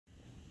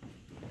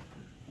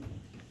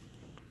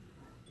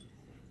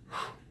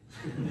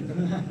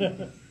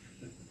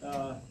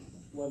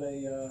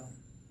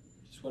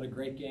What a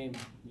great game.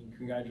 I mean,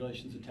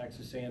 congratulations to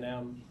Texas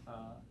A&M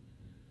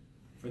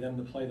for them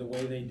to play the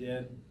way they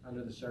did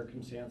under the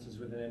circumstances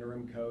with an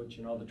interim coach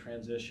and all the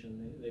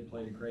transition. They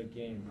played a great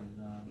game.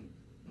 And,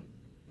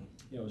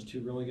 it was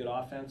two really good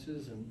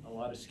offenses and a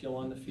lot of skill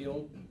on the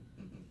field.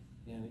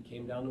 And it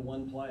came down to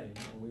one play,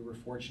 and we were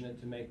fortunate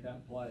to make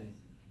that play.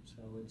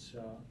 So it's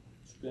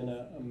been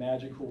a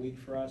magical week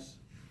for us.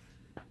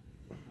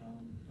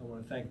 I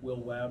want to thank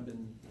Will Webb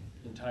and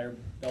the entire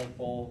Belk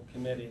Bowl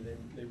committee.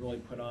 They really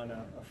put on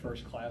a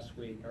first-class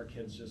week. Our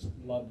kids just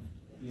loved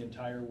the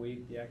entire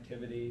week, the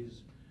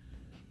activities,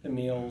 the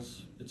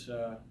meals. It's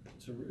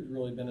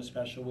really been a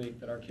special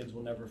week that our kids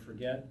will never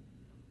forget.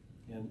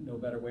 And no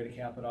better way to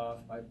cap it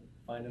off by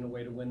finding a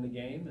way to win the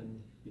game and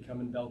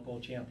becoming Belk Bowl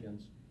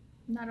champions.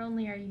 Not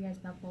only are you guys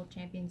Belk Bowl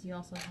champions, you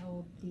also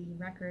hold the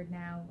record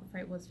now.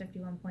 It was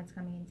 51 points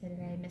coming into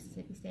today,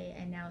 Mississippi State,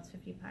 and now it's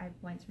 55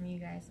 points from you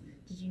guys.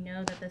 Did you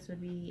know that this would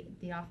be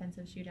the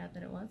offensive shootout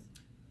that it was?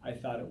 I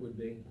thought it would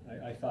be.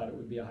 I thought it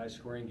would be a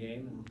high-scoring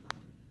game, and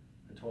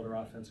I told our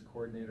offensive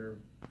coordinator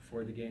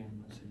before the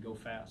game, I said, go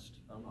fast.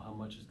 I don't know how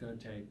much it's going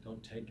to take.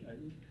 Don't take. I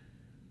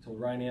told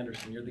Ryan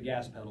Anderson, you're the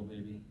gas pedal,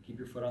 baby. Keep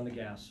your foot on the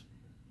gas.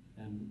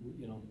 And,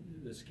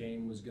 this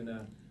game was going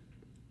to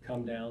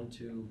come down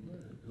to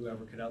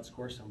whoever could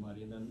outscore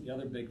somebody. And then the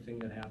other big thing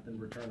that happened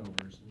were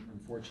turnovers. And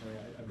unfortunately,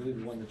 I believe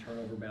we won the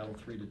turnover battle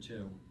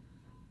 3-2.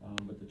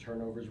 But the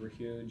turnovers were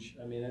huge.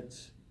 I mean,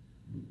 it's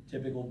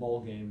typical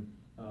bowl game,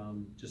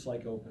 just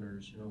like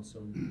openers.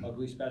 Some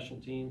ugly special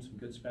teams, some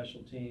good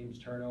special teams,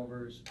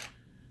 turnovers.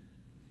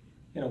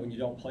 When you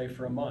don't play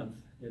for a month,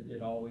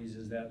 it always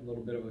is that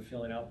little bit of a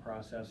feeling out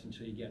process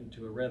until you get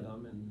into a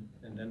rhythm.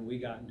 And then we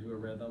got into a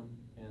rhythm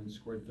and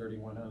scored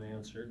 31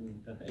 unanswered, and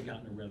then they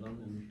got in a rhythm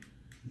and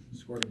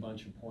scored a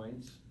bunch of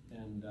points.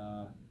 And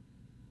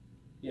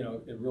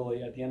it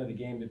really, at the end of the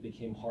game, it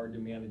became hard to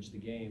manage the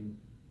game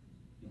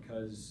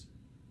because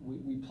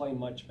we play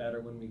much better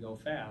when we go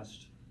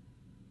fast,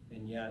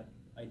 and yet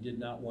I did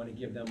not want to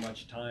give them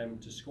much time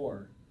to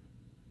score.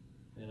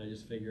 And I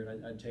just figured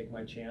I'd take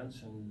my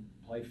chance and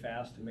play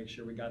fast to make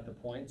sure we got the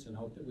points and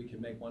hope that we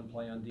could make one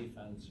play on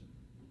defense.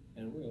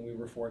 And we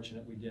were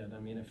fortunate we did. I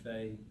mean, if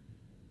they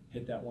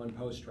hit that one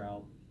post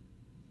route,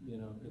 you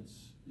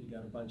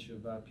got a bunch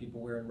of people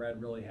wearing red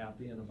really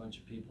happy and a bunch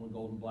of people in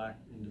gold and black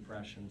in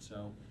depression.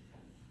 So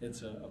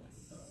it's a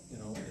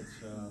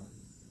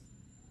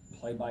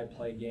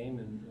play-by-play game,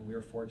 and we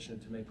were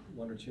fortunate to make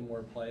one or two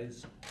more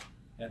plays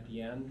at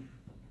the end.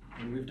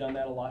 And we've done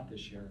that a lot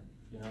this year.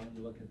 You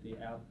look at the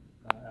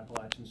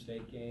Appalachian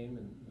State game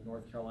and the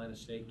North Carolina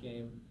State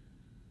game,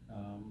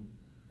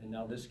 and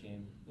now this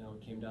game.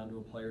 It came down to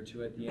a play or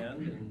two at the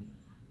end, and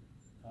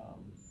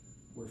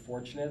we're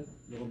fortunate,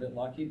 a little bit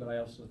lucky, but I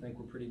also think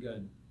we're pretty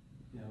good.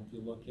 If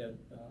you look at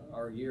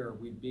our year,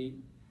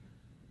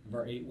 of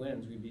our 8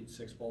 wins, we beat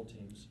 6 bowl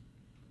teams.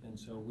 And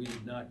so we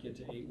did not get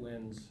to 8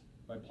 wins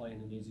by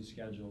playing an easy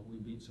schedule. We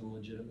beat some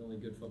legitimately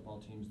good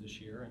football teams this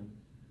year, and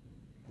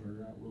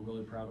we're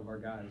really proud of our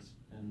guys.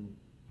 And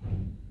I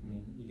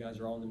mean, you guys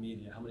are all in the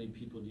media. How many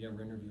people do you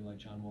ever interview like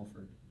John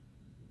Wolford?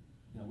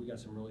 We got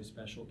some really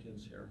special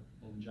kids here,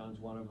 and John's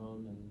one of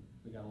them, and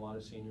we got a lot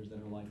of seniors that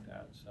are like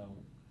that. So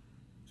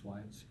that's why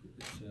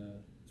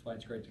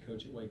it's great to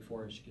coach at Wake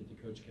Forest. You get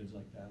to coach kids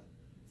like that.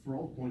 For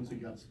all the points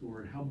that got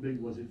scored, how big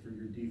was it for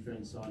your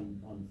defense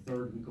on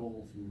 3rd and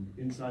goal from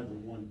inside the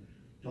 1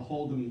 to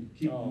hold them,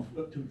 keep them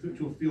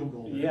to a field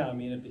goal? Yeah, I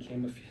mean, it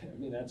became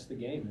that's the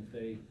game. If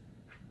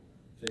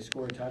they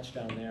score a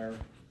touchdown there,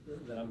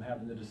 then I'm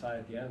having to decide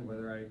at the end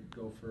whether I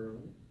go for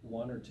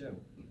 1 or 2.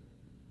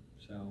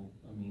 So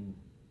I mean,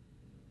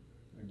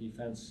 our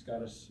defense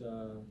got us.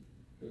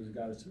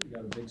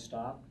 Got a big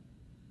stop,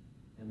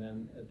 and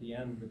then at the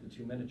end with the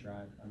 2-minute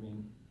drive. I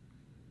mean,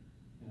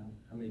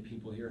 how many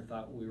people here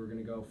thought we were going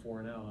to go 4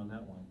 and out on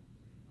that one,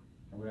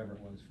 or whatever it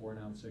was, 4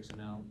 and out, 6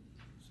 and out.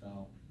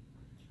 So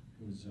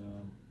it was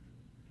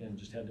again,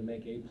 just had to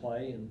make a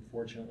play, and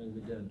fortunately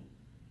we did.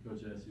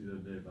 Coach asked you the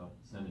other day about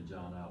sending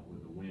John out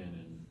with a win,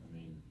 and I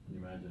mean, can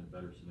you imagine a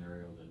better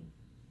scenario than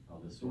how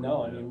this sort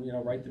No, of I mean,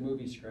 write the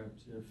movie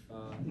script.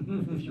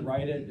 If you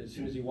write it, as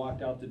soon as he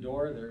walked out the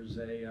door, there's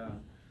a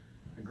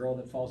girl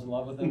that falls in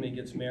love with him, he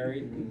gets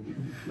married,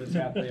 and lives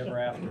happily ever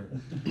after.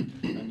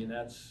 I mean,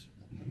 that's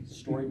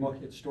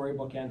storybook. It's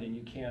storybook ending.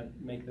 You can't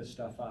make this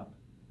stuff up.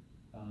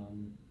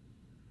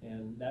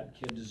 And that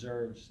kid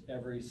deserves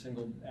every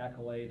single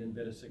accolade and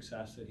bit of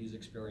success that he's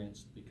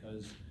experienced,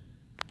 because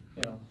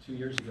 2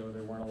 years ago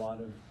there weren't a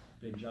lot of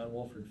big John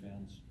Wolford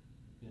fans,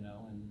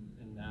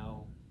 and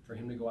now for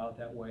him to go out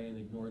that way and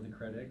ignore the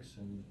critics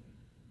and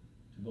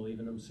to believe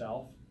in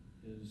himself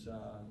is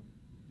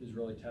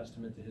really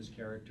testament to his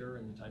character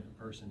and the type of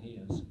person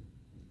he is.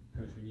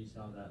 Coach, when you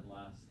saw that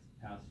last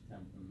pass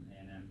attempt from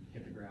A&M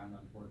hit the ground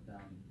on 4th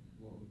down,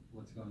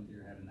 what's going through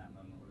your head in that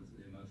moment? What was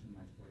the emotion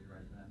like for you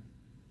right then?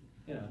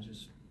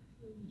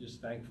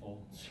 Just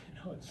thankful.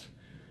 It's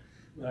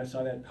when I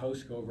saw that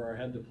post go over our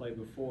head the play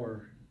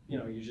before, you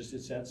know,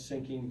 it's that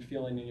sinking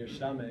feeling in your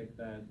stomach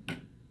that,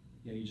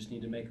 you know, you just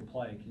need to make a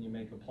play. Can you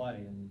make a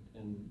play?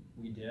 And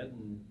we did,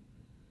 and,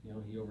 you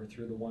know, he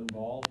overthrew the one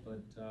ball,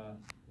 but,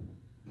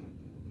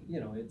 you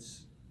know,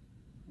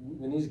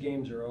 when these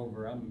games are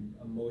over, I'm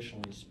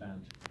emotionally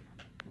spent.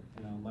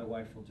 You know, my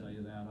wife will tell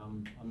you that.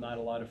 I'm not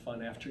a lot of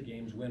fun after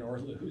games, win or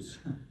lose,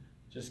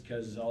 just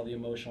because all the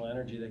emotional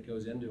energy that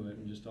goes into it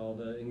and just all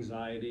the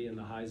anxiety and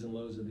the highs and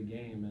lows of the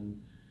game. And,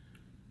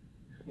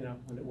 you know,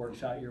 when it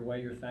works out your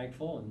way, you're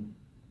thankful, and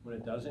when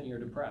it doesn't, you're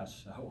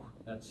depressed. So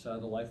that's the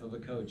life of a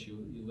coach.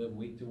 You live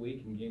week to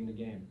week and game to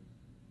game.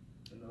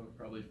 I know it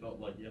probably felt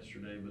like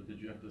yesterday, but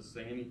did you have to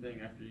say anything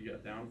after you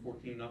got down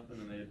 14-0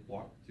 and they had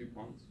blocked 2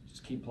 punts?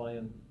 Just keep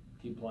playing,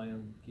 keep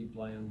playing, keep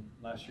playing.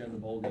 Last year in the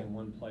bowl game,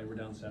 one play, we're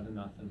down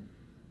 7-0.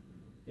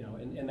 You know,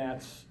 and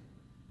that's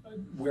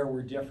where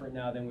we're different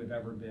now than we've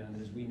ever been,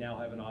 is we now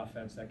have an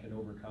offense that can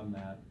overcome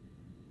that.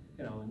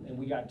 You know, and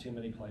we got too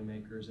many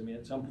playmakers. I mean,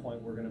 at some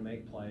point we're going to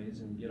make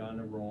plays and get on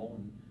a roll.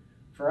 And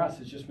for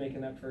us, it's just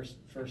making that first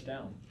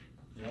down.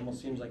 It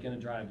almost seems like in a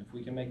drive. If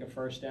we can make a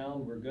first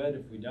down, we're good.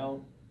 If we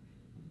don't,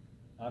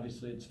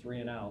 obviously it's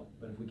 3 and out.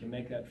 But if we can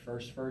make that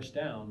first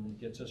down,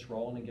 it gets us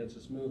rolling, it gets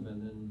us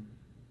moving.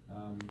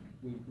 And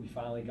we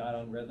finally got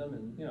on rhythm.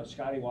 And, you know,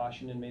 Scotty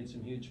Washington made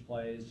some huge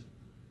plays.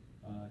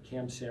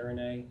 Cam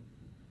Serenay,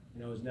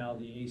 you know, is now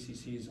the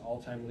ACC's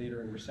all-time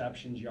leader in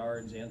receptions,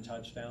 yards, and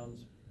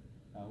touchdowns.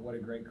 What a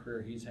great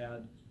career he's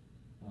had.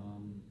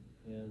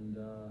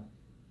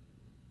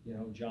 You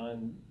know,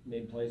 John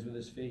made plays with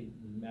his feet.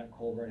 And Matt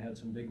Colburn had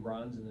some big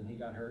runs, and then he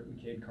got hurt, and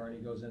Cade Carney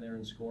goes in there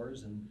and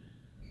scores. And,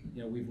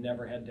 you know, we've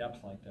never had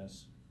depth like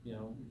this. You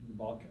know,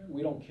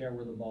 we don't care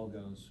where the ball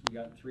goes. We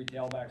got 3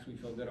 tailbacks we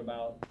feel good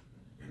about.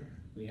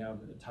 We have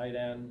a tight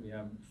end. We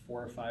have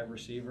 4 or 5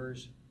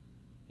 receivers.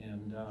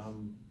 And,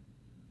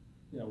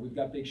 you know, we've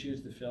got big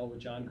shoes to fill with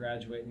John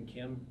graduating,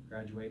 Kim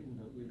graduating,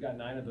 but we've got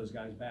 9 of those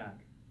guys back.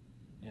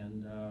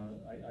 And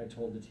I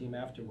told the team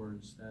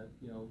afterwards that,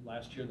 you know,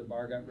 last year the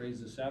bar got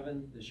raised to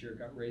 7, this year it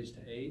got raised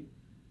to 8,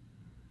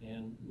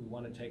 and we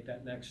want to take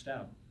that next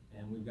step.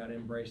 And we've got to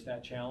embrace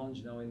that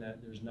challenge, knowing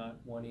that there's not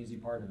one easy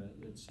part of it.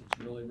 It's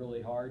really,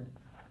 really hard.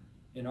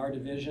 In our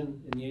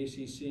division, in the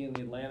ACC and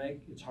the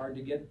Atlantic, it's hard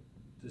to get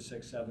to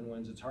 6-7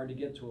 wins. It's hard to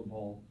get to a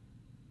bowl.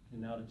 And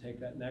now to take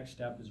that next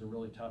step is a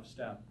really tough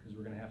step, because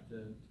we're going to have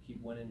to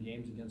keep winning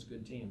games against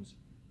good teams.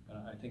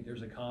 I think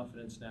there's a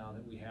confidence now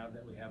that we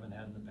haven't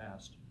had in the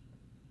past.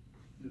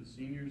 Do the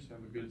seniors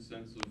have a good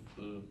sense of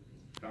the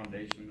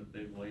foundation that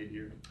they've laid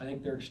here? I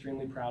think they're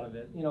extremely proud of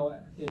it. You know,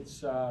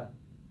 it's I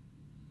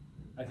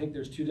think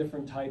there's 2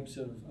 different types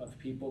of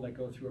people that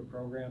go through a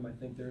program. I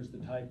think there's the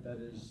type that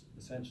is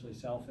essentially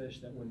selfish,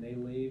 that when they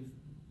leave,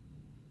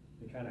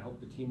 they kind of hope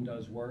the team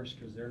does worse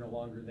because they're no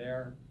longer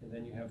there. And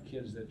then you have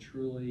kids that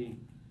truly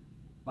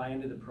buy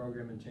into the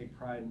program and take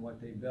pride in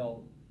what they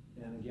built.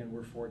 And again,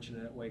 we're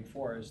fortunate at Wake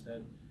Forest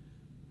that,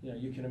 you know,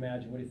 you can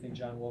imagine, what do you think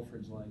John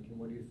Wolford's like? And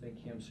what do you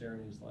think Cam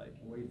Serenay's like?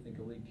 And what do you think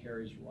Elite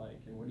Carey's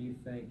like? And what do you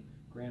think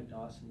Grant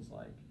Dawson's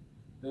like?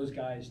 Those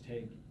guys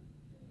take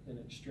an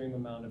extreme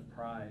amount of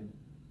pride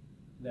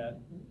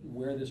that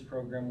where this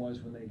program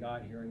was when they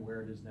got here and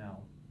where it is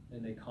now.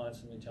 And they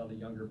constantly tell the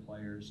younger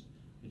players,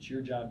 it's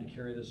your job to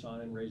carry this on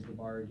and raise the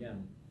bar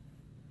again.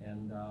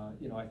 And,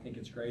 you know, I think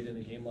it's great in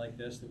a game like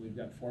this that we've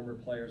got former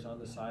players on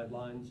the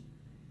sidelines.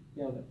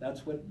 You know,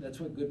 that's what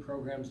good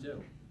programs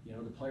do. You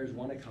know, the players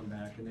want to come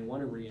back and they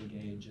want to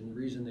re-engage. And the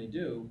reason they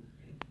do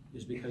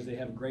is because they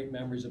have great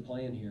memories of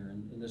playing here.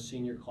 And this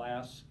senior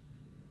class,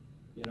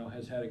 you know,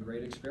 has had a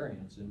great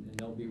experience. And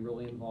they'll be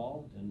really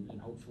involved. And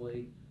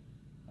hopefully,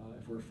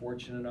 if we're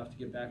fortunate enough to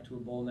get back to a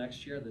bowl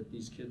next year, that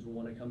these kids will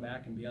want to come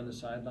back and be on the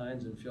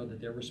sidelines and feel that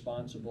they're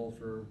responsible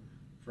for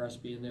us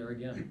being there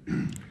again.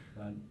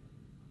 But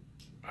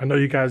I know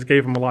you guys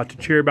gave them a lot to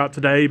cheer about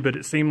today, but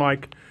it seemed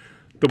like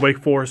the Wake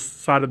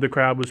Forest side of the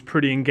crowd was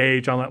pretty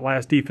engaged on that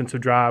last defensive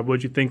drive.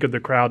 What did you think of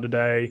the crowd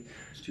today?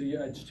 It's 2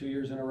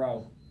 years in a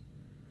row.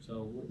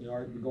 So, you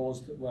know, the goal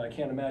is, well, I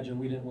can't imagine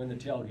we didn't win the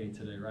tailgate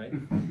today, right?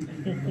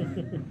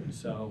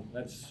 So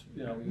that's,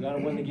 you know, you got to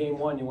win the game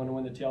 1, you want to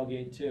win the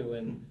tailgate 2.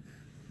 And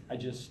I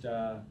just,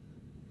 you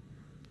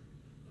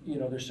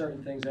know, there's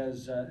certain things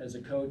as a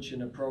coach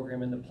and a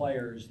program and the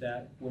players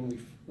that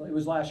it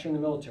was last year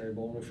in the Military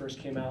Bowl, when we first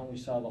came out and we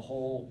saw the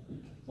whole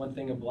one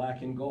thing of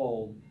black and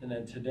gold, and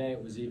then today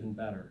it was even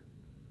better.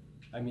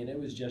 I mean, it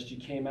was just, you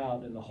came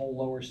out in the whole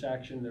lower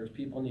section, there's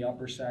people in the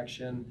upper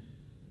section,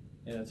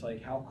 and it's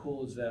like, how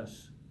cool is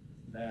this?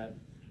 That,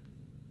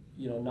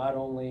 you know, not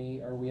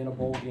only are we in a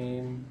bowl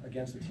game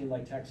against a team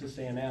like Texas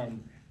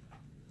A&M,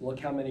 look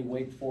how many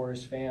Wake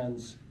Forest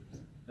fans,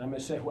 and I'm going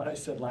to say what I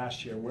said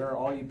last year, where are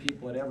all you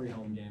people at every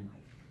home game?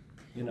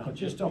 You know,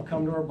 just don't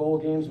come to our bowl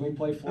games when we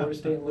play Florida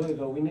State and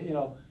Louisville. You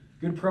know,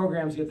 good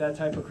programs get that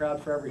type of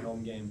crowd for every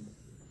home game.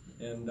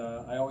 And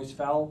I always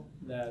felt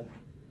that,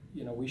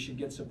 you know, we should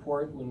get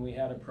support when we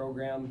had a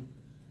program,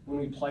 when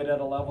we played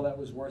at a level that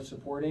was worth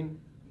supporting.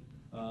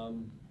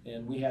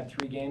 And we had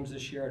 3 games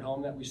this year at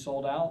home that we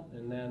sold out.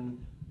 And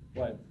then,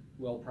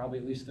 well, probably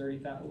at least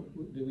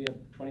 30,000. Do we have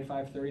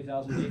 25,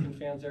 30,000 Beacon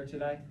fans there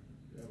today?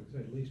 I would say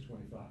at least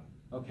 25.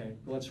 Okay,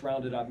 let's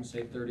round it up and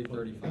say 30,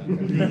 35.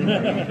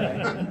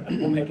 Okay.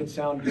 We'll make it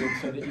sound good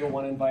so that you'll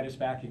want to invite us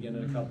back again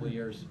in a couple of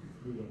years.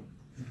 We will.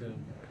 Good.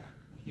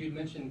 You had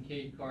mentioned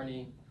Cade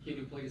Carney, kid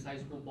who played his high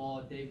school ball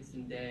at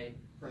Davidson Day.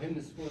 For him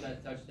to score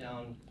that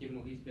touchdown, given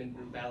what he's been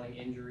through battling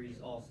injuries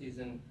all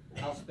season,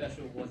 how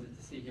special was it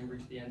to see him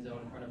reach the end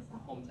zone in front of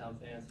hometown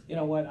fans? You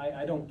know what?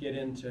 I don't get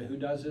into who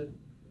does it.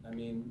 I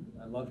mean,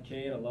 I love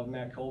Cade, I love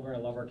Matt Colburn, I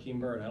love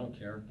Arkeem Byrd. I don't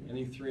care.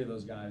 Any three of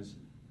those guys.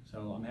 So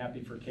I'm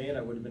happy for Cade.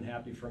 I would have been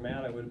happy for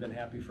Matt. I would have been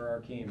happy for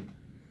Arkeem.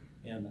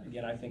 And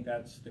again, I think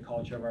that's the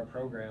culture of our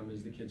program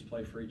is the kids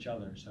play for each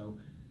other. So,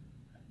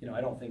 you know,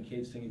 I don't think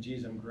Cade's thinking,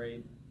 geez, I'm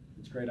great.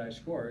 It's great I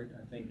scored.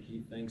 I think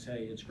he thinks,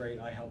 hey, it's great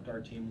I helped our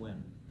team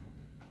win.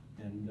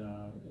 And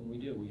we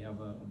do. We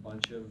have a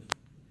bunch of,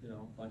 you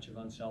know,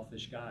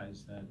 unselfish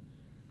guys that,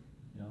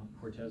 you know,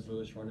 Cortez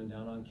Lewis running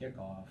down on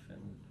kickoff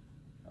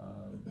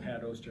and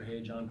Pat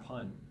Osterhage on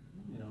punt.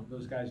 You know,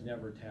 those guys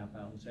never tap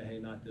out and say, hey,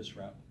 not this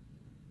rep.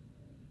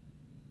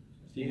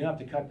 Steve, you have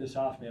to cut this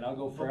off, man. I'll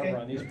go forever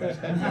on these press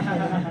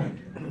conferences.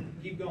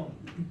 Keep going.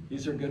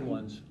 These are good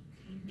ones.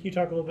 Can you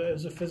talk a little bit? It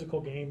was a physical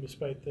game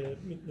despite the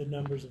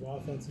numbers of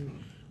offense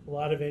and a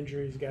lot of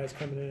injuries, guys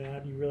coming in and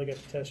out. You really got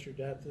to test your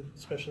depth,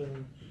 especially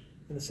in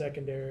the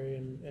secondary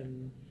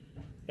and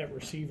at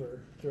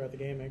receiver throughout the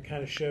game. It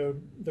kind of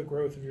showed the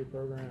growth of your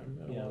program.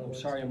 Yeah, I'm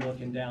sorry I'm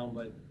looking down,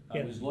 but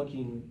I was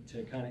looking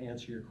to kind of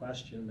answer your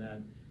question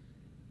that,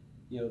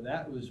 you know,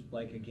 that was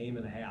like a game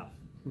and a half.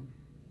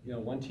 You know,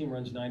 one team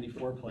runs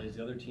 94 plays,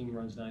 the other team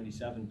runs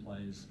 97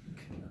 plays.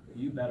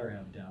 You better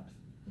have depth.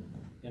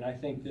 And I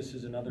think this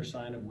is another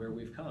sign of where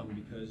we've come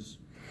because,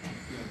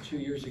 you know, 2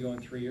 years ago and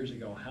 3 years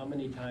ago, how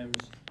many times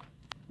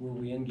were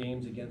we in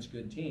games against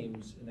good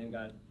teams and then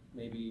got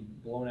maybe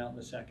blown out in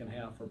the second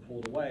half or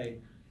pulled away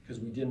because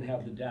we didn't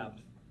have the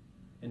depth?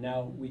 And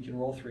now we can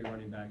roll 3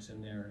 running backs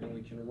in there, and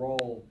we can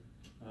roll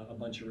a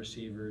bunch of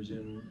receivers,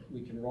 and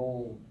we can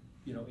roll,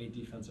 you know, 8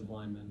 defensive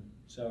linemen.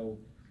 So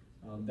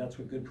that's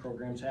what good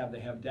programs have.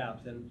 They have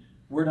depth, and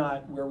we're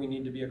not where we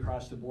need to be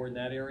across the board in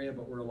that area,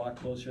 but we're a lot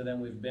closer than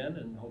we've been,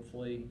 and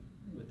hopefully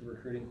with the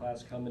recruiting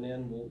class coming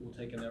in, we'll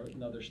take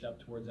another step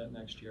towards that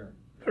next year.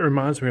 It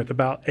reminds me, with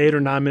about 8 or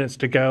 9 minutes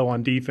to go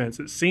on defense,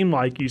 it seemed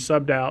like you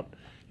subbed out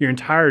your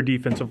entire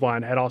defensive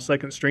line, had all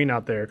second string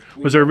out there.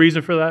 Was there a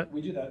reason for that?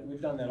 We do that.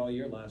 We've done that all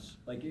year, Les.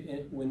 Like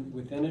when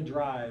within a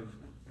drive,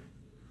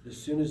 as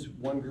soon as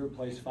one group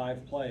plays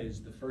 5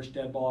 plays, the first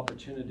dead ball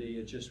opportunity,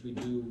 it's just we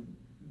do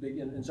big,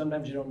 and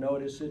sometimes you don't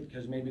notice it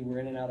because maybe we're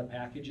in and out of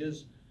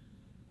packages,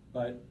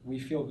 but we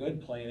feel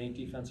good playing 8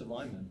 defensive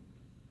linemen.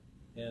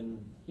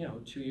 And, you know,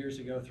 2 years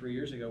ago, 3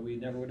 years ago, we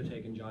never would have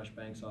taken Josh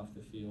Banks off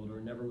the field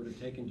or never would have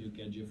taken Duke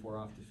Ejiofor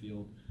off the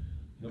field.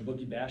 You know,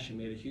 Boogie Basham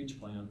made a huge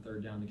play on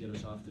 3rd down to get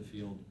us off the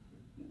field.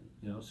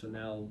 You know, so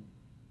now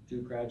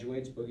Duke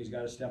graduates, Boogie's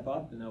got to step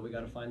up, and now we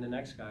got to find the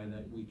next guy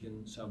that we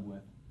can sub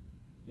with.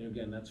 You know,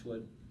 again, that's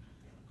what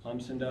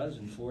Clemson does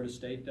and Florida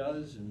State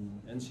does and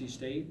NC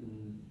State,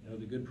 and, you know,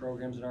 the good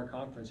programs in our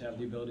conference have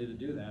the ability to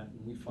do that,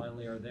 and we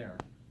finally are there.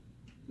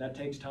 That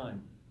takes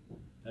time.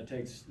 That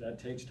takes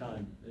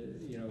time.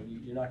 You know,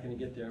 you're not going to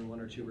get there in 1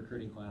 or 2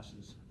 recruiting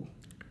classes.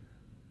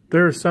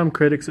 There are some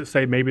critics that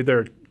say maybe there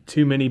are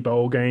too many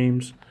bowl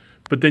games,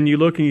 but then you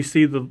look and you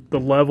see the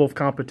level of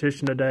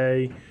competition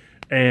today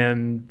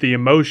and the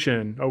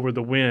emotion over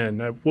the win.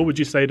 What would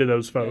you say to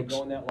those folks? Yeah,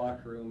 go in that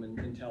locker room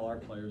and tell our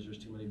players there's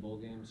too many bowl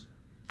games,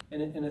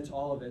 and it's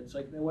all of it. It's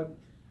like what,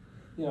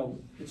 you know,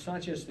 it's not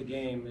just the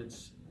game.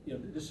 It's, you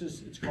know,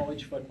 it's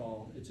college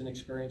football. It's an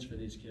experience for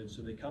these kids.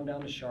 So they come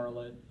down to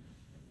Charlotte,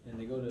 and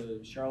they go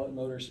to Charlotte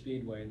Motor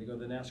Speedway, and they go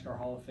to the NASCAR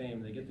Hall of Fame,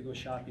 and they get to go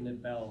shopping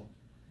at Belk.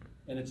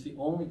 And it's the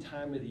only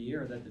time of the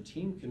year that the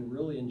team can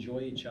really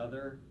enjoy each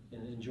other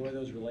and enjoy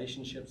those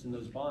relationships and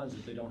those bonds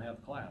if they don't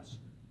have class.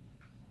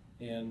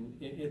 And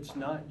it's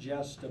not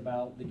just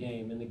about the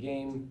game. And the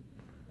game,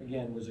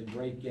 again, was a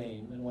great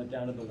game and went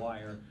down to the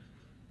wire.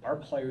 Our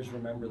players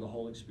remember the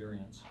whole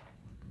experience.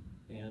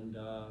 And,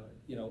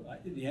 you know,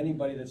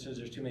 anybody that says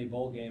there's too many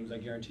bowl games, I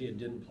guarantee it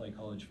didn't play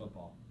college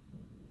football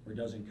or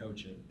doesn't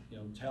coach it. You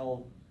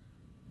know,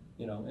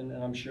 you know, and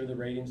I'm sure the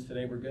ratings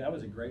today were good. That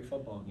was a great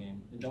football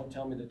game. And don't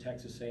tell me that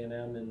Texas A&M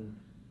and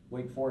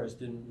Wake Forest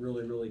didn't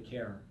really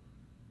care.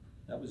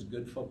 That was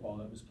good football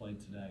that was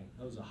played today.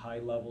 That was a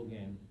high-level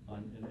game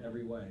in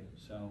every way.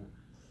 So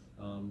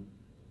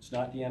it's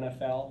not the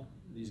NFL.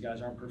 These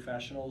guys aren't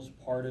professionals.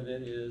 Part of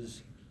it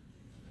is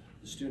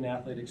the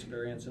student-athlete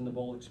experience and the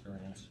bowl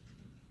experience.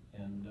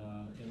 And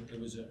it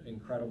was an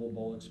incredible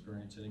bowl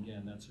experience. And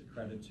again, that's a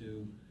credit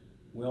to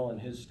Will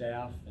and his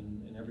staff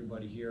and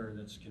everybody here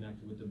that's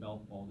connected with the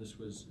Belk Bowl.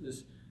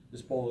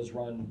 This bowl is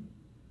run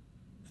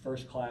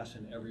first class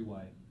in every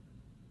way.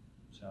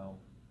 So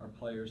our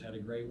players had a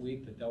great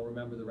week that they'll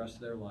remember the rest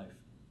of their life,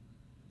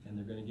 and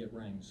they're going to get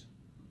rings.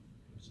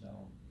 So,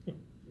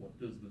 what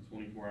does the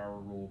 24-hour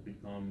rule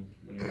become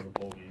when you go to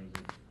bowl games?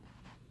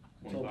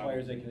 I told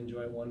players they can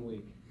enjoy it 1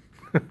 week.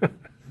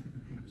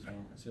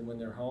 So said when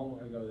they're home,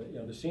 I go, you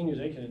know, the seniors,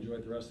 they can enjoy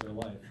it the rest of their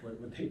life.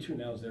 What they do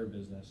now is their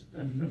business.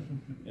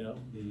 You know,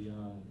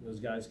 those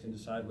guys can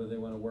decide whether they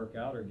want to work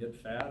out or get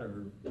fat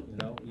or, you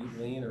know, eat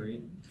lean or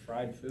eat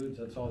fried foods.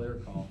 That's all their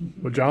call.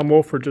 Well, John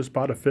Wolford just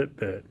bought a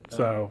Fitbit,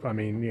 so I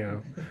mean, you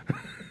know.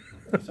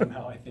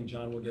 Somehow I think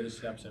John will get his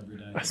steps every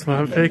day. That's what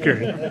I'm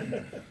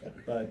figuring.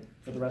 But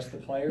for the rest of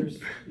the players,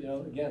 you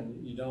know, again,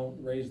 you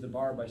don't raise the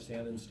bar by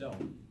standing still.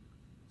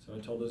 So I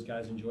told those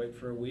guys enjoy it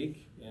for a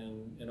week,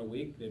 and in a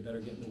week they better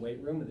get in the weight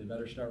room and they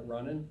better start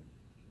running,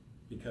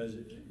 because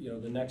you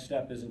know the next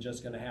step isn't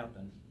just going to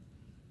happen.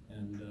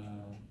 And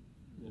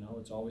you know,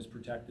 it's always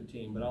protect the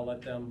team. But I'll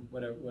let them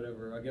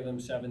whatever. I'll give them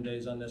 7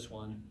 days on this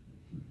one,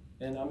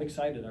 and I'm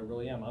excited. I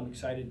really am. I'm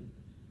excited.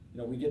 You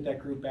know, we get that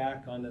group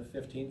back on the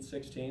 15th,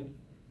 16th, and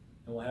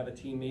we'll have a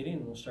team meeting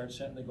and we'll start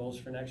setting the goals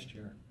for next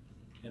year.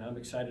 And I'm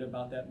excited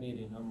about that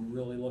meeting. I'm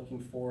really looking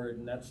forward,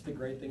 and that's the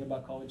great thing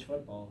about college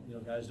football. You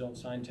know, guys don't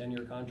sign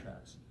 10-year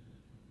contracts.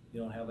 You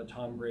don't have a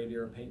Tom Brady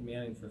or a Peyton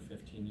Manning for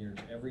 15 years.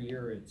 Every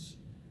year it's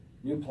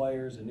new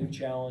players, a new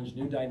challenge,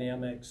 new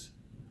dynamics,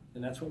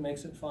 and that's what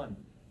makes it fun.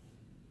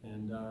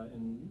 And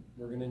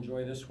we're going to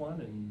enjoy this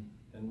one,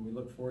 and we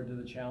look forward to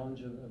the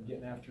challenge of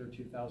getting after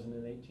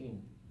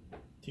 2018.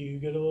 Do you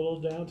get a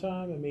little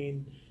downtime? I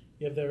mean,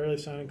 you have the early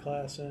signing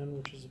class in,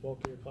 which is the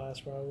bulk of your class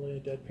probably, a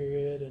dead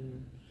period,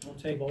 and we'll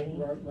take,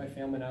 my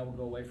family and I will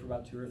go away for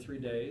about 2 or 3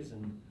 days,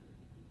 and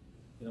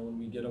you know, when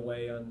we get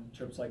away on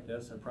trips like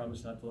this, I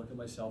promise not to look at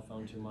my cell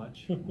phone too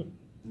much. And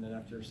then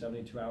after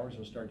 72 hours,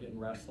 I'll start getting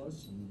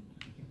restless and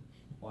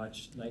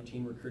watch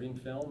 19 recruiting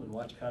film and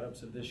watch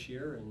cut-ups of this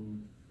year.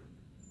 And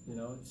you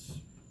know,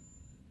 it's,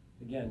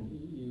 again,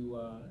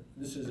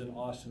 this is an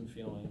awesome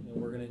feeling, and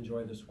we're going to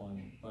enjoy this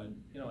one. But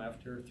you know,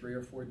 after 3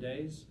 or 4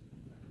 days,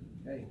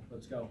 hey,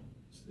 let's go.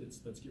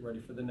 Let's get ready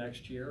for the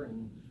next year,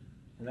 and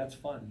that's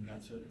fun.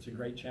 It's a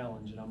great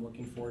challenge, and I'm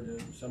looking forward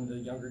to some of the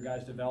younger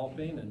guys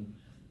developing, and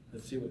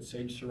let's see what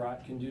Sage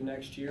Surratt can do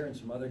next year, and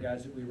some other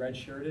guys that we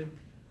redshirted.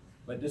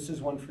 But this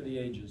is one for the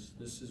ages.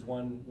 This is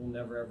one we'll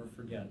never ever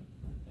forget.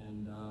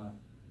 And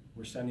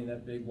we're sending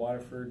that big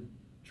Waterford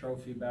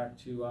trophy back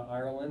to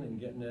Ireland and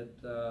getting it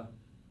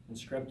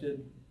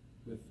inscripted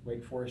with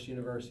Wake Forest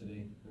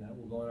University, and that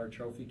will go in our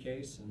trophy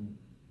case and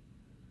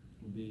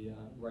will be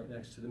right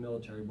next to the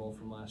Military Bowl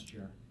from last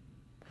year.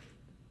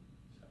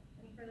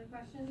 Any further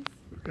questions?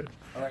 Good.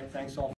 All right, thanks all.